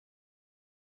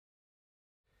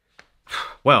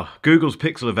Well, Google's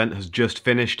Pixel event has just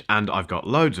finished and I've got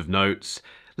loads of notes.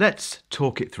 Let's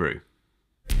talk it through.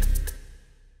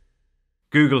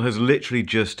 Google has literally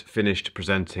just finished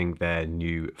presenting their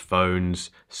new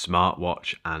phones,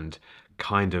 smartwatch and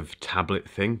kind of tablet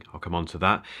thing. I'll come on to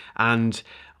that. And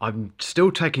I'm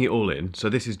still taking it all in, so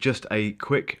this is just a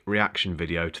quick reaction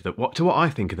video to what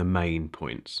I think are the main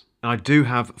points. I do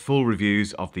have full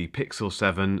reviews of the Pixel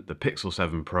 7, the Pixel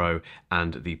 7 Pro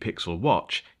and the Pixel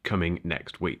Watch coming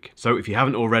next week. So if you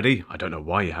haven't already, I don't know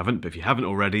why you haven't, but if you haven't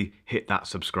already, hit that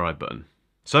subscribe button.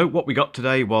 So what we got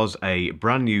today was a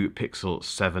brand new Pixel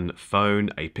 7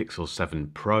 phone, a Pixel 7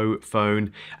 Pro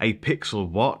phone, a Pixel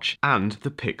Watch and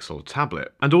the Pixel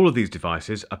tablet. And all of these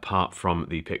devices, apart from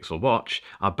the Pixel Watch,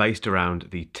 are based around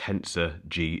the Tensor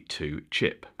G2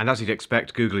 chip. And as you'd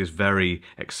expect, Google is very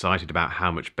excited about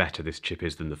how much better this chip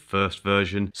is than the first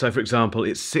version. So for example,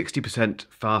 it's 60%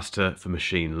 faster for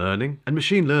machine learning. And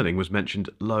machine learning was mentioned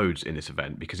loads in this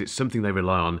event because it's something they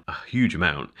rely on a huge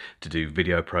amount to do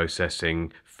video processing,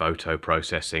 photo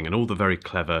processing and all the very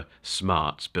clever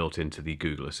smarts built into the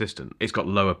Google Assistant. It's got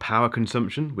lower power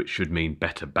consumption, which should mean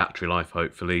better battery life,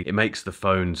 hopefully. It makes the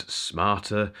phones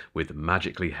smarter with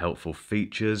magically helpful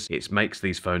features. It makes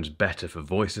these phones better for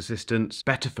voice assistants,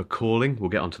 better for calling. We'll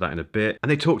get onto that in a bit. And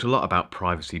they talked a lot about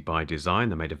privacy by design.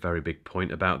 They made a very big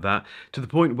point about that, to the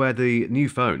point where the new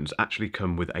phones actually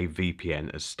come with a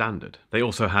VPN as standard. They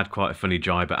also had quite a funny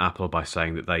jibe at Apple by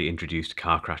saying that they introduced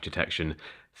car crash detection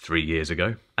 3 years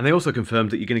ago. And they also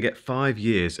confirmed that you're going to get 5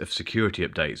 years of security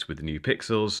updates with the new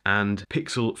Pixels and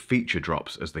Pixel feature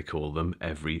drops, as they call them,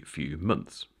 every few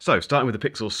months. So starting with the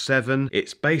Pixel 7,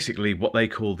 it's basically what they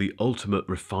call the ultimate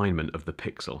refinement of the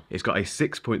Pixel. It's got a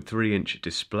 6.3-inch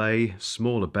display,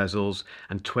 smaller bezels,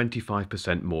 and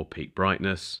 25% more peak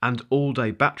brightness, and all-day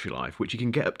battery life, which you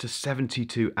can get up to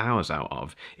 72 hours out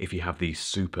of if you have the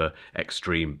super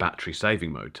extreme battery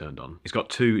saving mode turned on. It's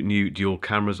got 2 new dual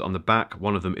cameras on the back.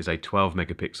 One of them is a 12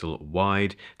 megapixel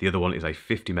wide, the other one is a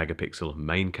 50 megapixel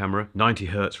main camera, 90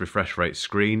 Hz refresh rate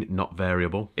screen, not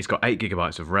variable. It's got 8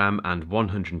 GB of RAM and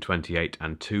 128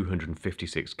 and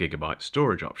 256 GB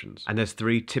storage options. And there's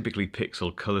 3 typically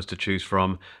Pixel colours to choose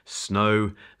from: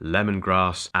 snow,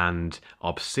 lemongrass and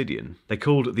obsidian. They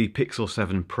called the Pixel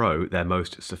 7 Pro their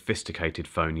most sophisticated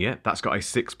phone yet. That's got a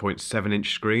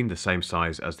 6.7-inch screen, the same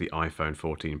size as the iPhone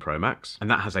 14 Pro Max, and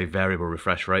that has a variable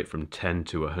refresh rate from 10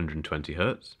 to 120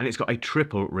 Hz. And it's got a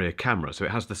triple rear camera, so it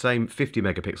has the same 50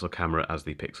 megapixel camera as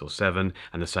the Pixel 7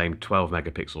 and the same 12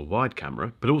 megapixel wide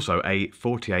camera, but also a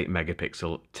 48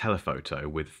 megapixel telephoto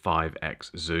with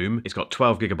 5x zoom. It's got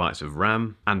 12 GB of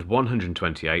RAM and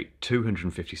 128,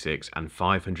 256 and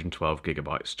 512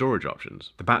 GB storage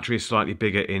options. The battery is slightly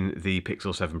bigger in the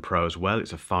Pixel 7 Pro as well.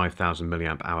 It's a 5000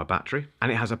 mAh battery,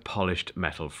 and it has a polished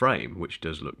metal frame, which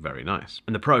does look very nice.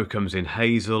 And the Pro comes in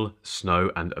hazel,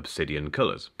 snow and obsidian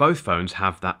colours. Both phones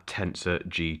have that Tensor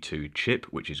G2 chip,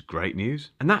 which is great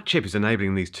news. And that chip is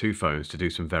enabling these two phones to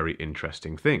do some very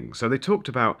interesting things. So they talked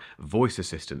about voice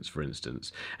assistants, for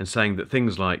instance, and saying that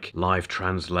things like live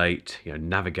translate,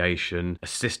 navigation,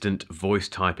 assistant voice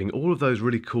typing, all of those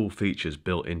really cool features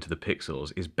built into the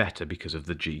Pixels is better because of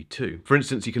the G2. For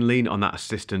instance, you can lean on that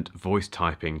assistant voice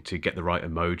typing to get the right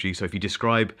emoji. So if you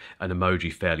describe an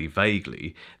emoji fairly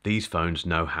vaguely, these phones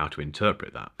know how to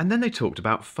interpret that. And then they talked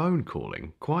about phone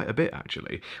calling quite a bit,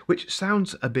 actually, which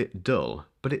sounds a bit dull,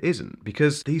 but it isn't,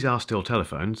 because these are still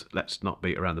telephones, let's not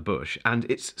beat around the bush, and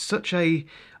it's such a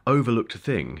overlooked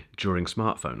thing during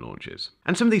smartphone launches.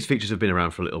 And some of these features have been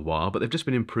around for a little while, but they've just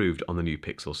been improved on the new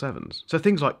Pixel 7s. So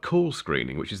things like call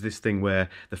screening, which is this thing where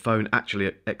the phone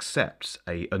actually accepts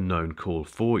an unknown call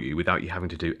for you without you having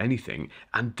to do anything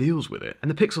and deals with it.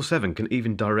 And the Pixel 7 can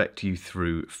even direct you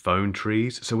through phone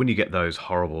trees, so when you get those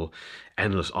horrible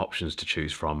endless options to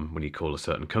choose from when you call a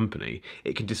certain company,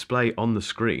 it can display on the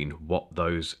screen what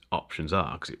those options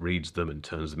are, because it reads them and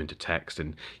turns them into text,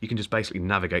 and you can just basically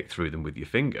navigate through them with your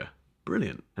finger.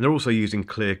 Brilliant. And they're also using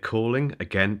clear calling,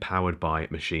 again powered by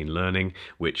machine learning,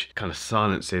 which kind of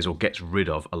silences or gets rid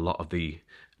of a lot of the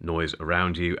noise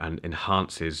around you and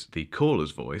enhances the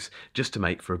caller's voice just to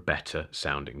make for a better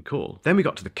sounding call. Then we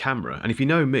got to the camera, and if you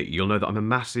know me, you'll know that I'm a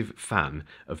massive fan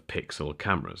of Pixel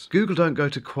cameras. Google don't go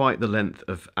to quite the length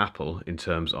of Apple in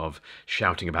terms of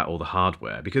shouting about all the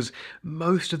hardware, because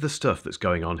most of the stuff that's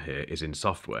going on here is in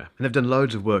software. And they've done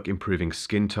loads of work improving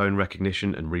skin tone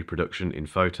recognition and reproduction in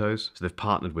photos. So they've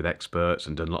partnered with experts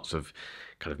and done lots of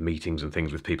kind of meetings and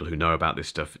things with people who know about this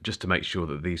stuff just to make sure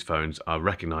that these phones are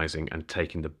recognizing and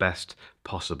taking the best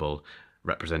possible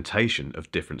representation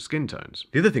of different skin tones.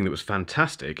 The other thing that was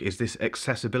fantastic is this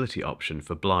accessibility option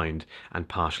for blind and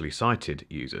partially sighted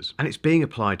users. And it's being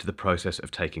applied to the process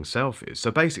of taking selfies. So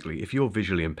basically, if you're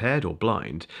visually impaired or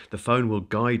blind, the phone will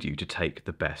guide you to take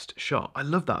the best shot. I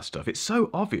love that stuff. It's so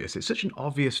obvious. It's such an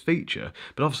obvious feature,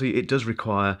 but obviously it does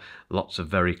require lots of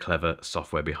very clever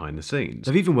software behind the scenes.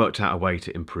 They've even worked out a way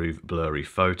to improve blurry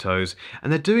photos,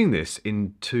 and they're doing this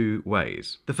in two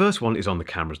ways. The first one is on the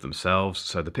cameras themselves.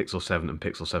 So the Pixel 7 and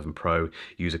Pixel 7 Pro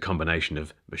use a combination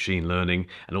of machine learning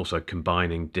and also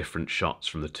combining different shots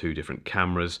from the two different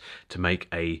cameras to make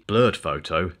a blurred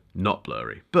photo not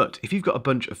blurry. But if you've got a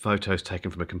bunch of photos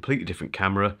taken from a completely different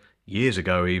camera, years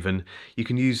ago even, you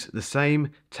can use the same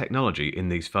technology in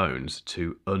these phones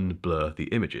to unblur the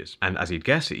images. And as you'd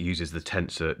guess, it uses the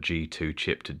Tensor G2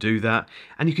 chip to do that.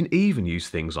 And you can even use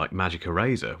things like Magic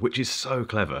Eraser, which is so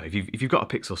clever. If you've got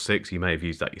a Pixel 6, you may have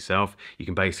used that yourself. You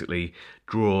can basically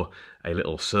draw a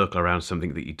little circle around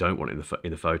something that you don't want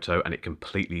in the photo, and it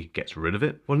completely gets rid of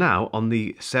it. Well, now on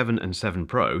the 7 and 7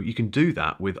 Pro, you can do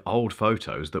that with old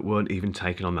photos that weren't even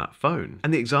taken on that phone.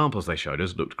 And the examples they showed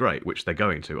us looked great, which they're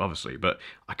going to, obviously, but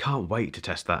I can't wait to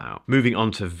test that out. Moving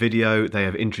on to video, they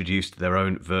have introduced their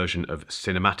own version of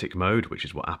cinematic mode, which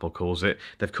is what Apple calls it.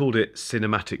 They've called it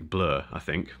cinematic blur, I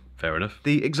think. Fair enough.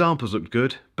 The examples looked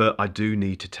good, but I do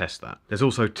need to test that. There's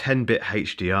also 10-bit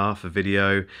HDR for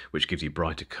video, which gives you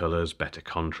brighter colours, better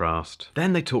contrast.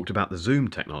 Then they talked about the zoom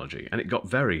technology, and it got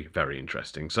very, very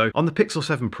interesting. So on the Pixel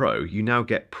 7 Pro, you now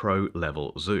get Pro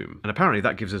level zoom. And apparently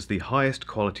that gives us the highest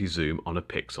quality zoom on a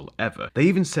Pixel ever. They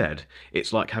even said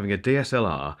it's like having a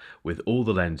DSLR with all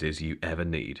the lenses you ever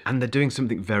need. And they're doing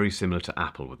something very similar to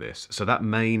Apple with this. So that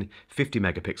main 50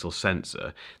 megapixel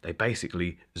sensor, they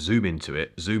basically zoom into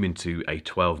a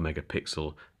 12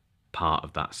 megapixel part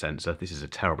of that sensor. This is a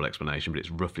terrible explanation, but it's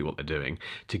roughly what they're doing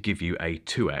to give you a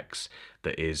 2x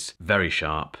that is very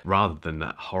sharp rather than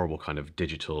that horrible kind of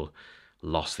digital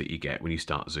loss that you get when you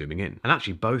start zooming in. And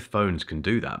actually both phones can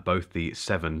do that, both the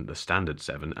 7, the standard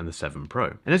 7 and the 7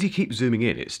 Pro. And as you keep zooming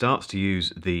in, it starts to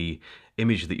use the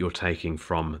image that you're taking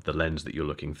from the lens that you're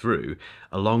looking through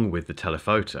along with the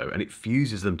telephoto, and it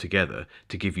fuses them together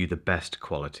to give you the best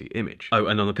quality image. Oh,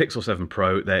 and on the Pixel 7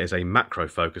 Pro there is a macro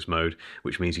focus mode,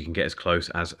 which means you can get as close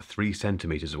as 3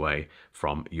 centimeters away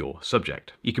from your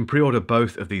subject. You can pre-order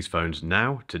both of these phones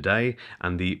now, today,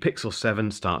 and the Pixel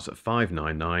 7 starts at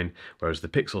 $599, whereas the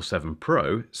Pixel 7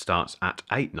 Pro starts at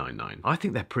 $899. I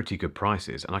think they're pretty good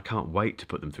prices, and I can't wait to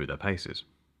put them through their paces.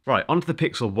 Right, onto the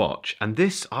Pixel Watch, and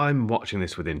this, I'm watching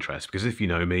this with interest, because if you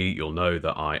know me, you'll know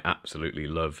that I absolutely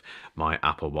love my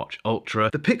Apple Watch Ultra.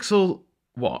 The Pixel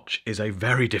Watch is a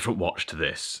very different watch to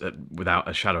this, without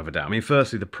a shadow of a doubt. I mean,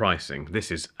 firstly, the pricing. This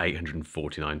is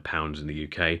 £849 in the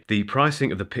UK. The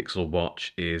pricing of the Pixel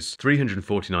Watch is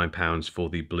 £349 for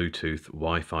the Bluetooth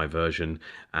Wi-Fi version,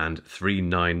 and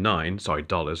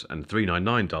 $399 and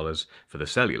 $399 for the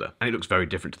cellular. And it looks very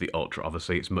different to the Ultra,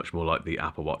 obviously. It's much more like the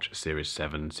Apple Watch Series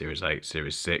 7, Series 8,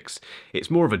 Series 6. It's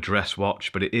more of a dress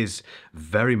watch, but it is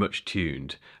very much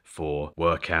tuned for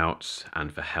workouts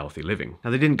and for healthy living.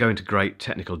 Now, they didn't go into great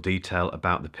technical detail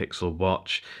about the Pixel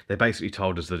Watch. They basically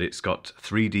told us that it's got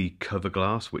 3D cover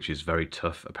glass, which is very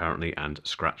tough apparently and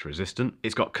scratch resistant.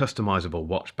 It's got customizable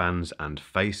watch bands and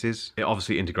faces. It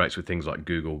obviously integrates with things like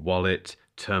Google Wallet,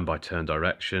 turn-by-turn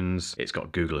directions. It's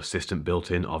got Google Assistant built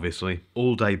in, obviously.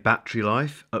 All-day battery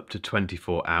life, up to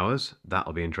 24 hours.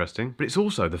 That'll be interesting. But it's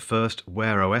also the first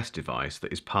Wear OS device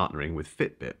that is partnering with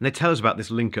Fitbit. And they tell us about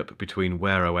this link-up between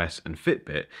Wear OS and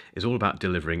Fitbit is all about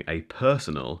delivering a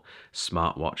personal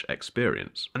smartwatch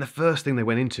experience. And the first thing they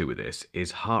went into with this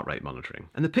is heart rate monitoring.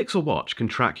 And the Pixel Watch can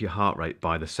track your heart rate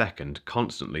by the second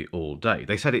constantly all day.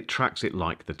 They said it tracks it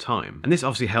like the time. And this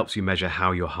obviously helps you measure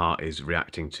how your heart is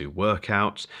reacting to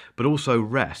workouts, but also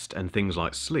rest and things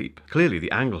like sleep. Clearly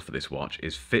the angle for this watch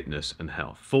is fitness and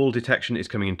health. Fall detection is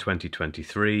coming in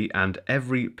 2023, and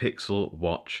every Pixel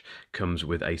Watch comes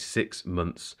with a 6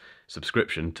 months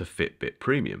subscription to Fitbit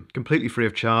Premium. Completely free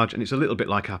of charge, and it's a little bit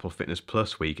like Apple Fitness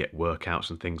Plus, where you get workouts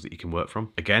and things that you can work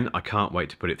from. Again, I can't wait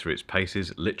to put it through its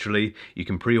paces. Literally, you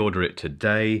can pre-order it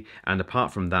today, and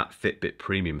apart from that Fitbit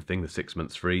Premium thing, the 6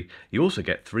 months free, you also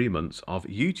get 3 months of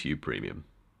YouTube Premium.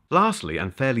 Lastly,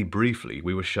 and fairly briefly,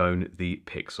 we were shown the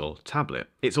Pixel tablet.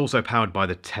 It's also powered by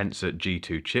the Tensor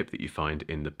G2 chip that you find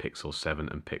in the Pixel 7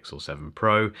 and Pixel 7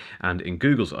 Pro, and in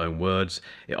Google's own words,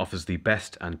 it offers the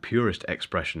best and purest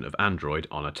expression of Android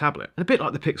on a tablet. And a bit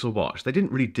like the Pixel Watch, they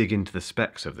didn't really dig into the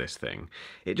specs of this thing.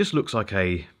 It just looks like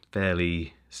a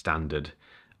fairly standard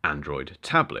Android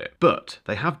tablet. But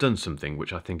they have done something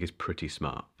which I think is pretty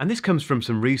smart. And this comes from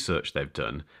some research they've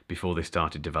done before they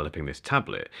started developing this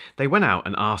tablet. They went out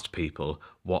and asked people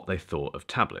what they thought of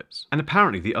tablets. And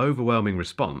apparently the overwhelming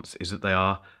response is that they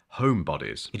are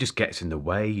homebodies. It just gets in the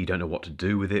way, you don't know what to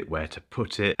do with it, where to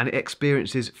put it, and it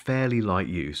experiences fairly light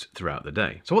use throughout the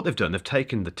day. So what they've done, they've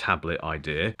taken the tablet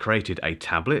idea, created a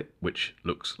tablet, which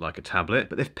looks like a tablet,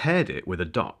 but they've paired it with a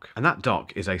dock. And that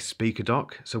dock is a speaker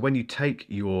dock. So when you take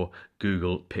your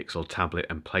Google Pixel tablet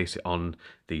and place it on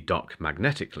the dock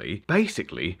magnetically,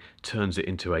 basically turns it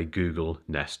into a Google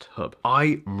Nest Hub.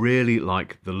 I really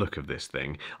like the look of this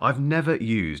thing. I've never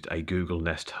used a Google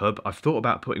Nest Hub. I've thought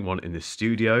about putting one in the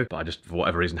studio, but I just, for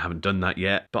whatever reason, haven't done that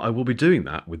yet. But I will be doing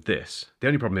that with this. The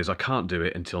only problem is I can't do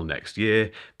it until next year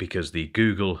because the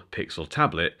Google Pixel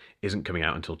tablet isn't coming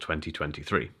out until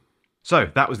 2023.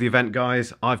 So that was the event,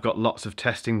 guys. I've got lots of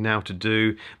testing now to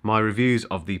do. My reviews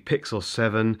of the Pixel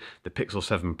 7, the Pixel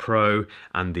 7 Pro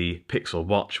and the Pixel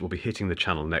Watch will be hitting the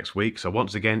channel next week. So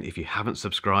once again, if you haven't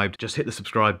subscribed, just hit the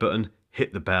subscribe button,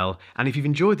 hit the bell, and if you've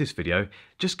enjoyed this video,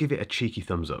 just give it a cheeky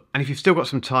thumbs up. And if you've still got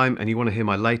some time and you want to hear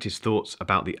my latest thoughts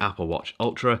about the Apple Watch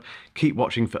Ultra, keep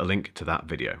watching for a link to that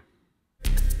video.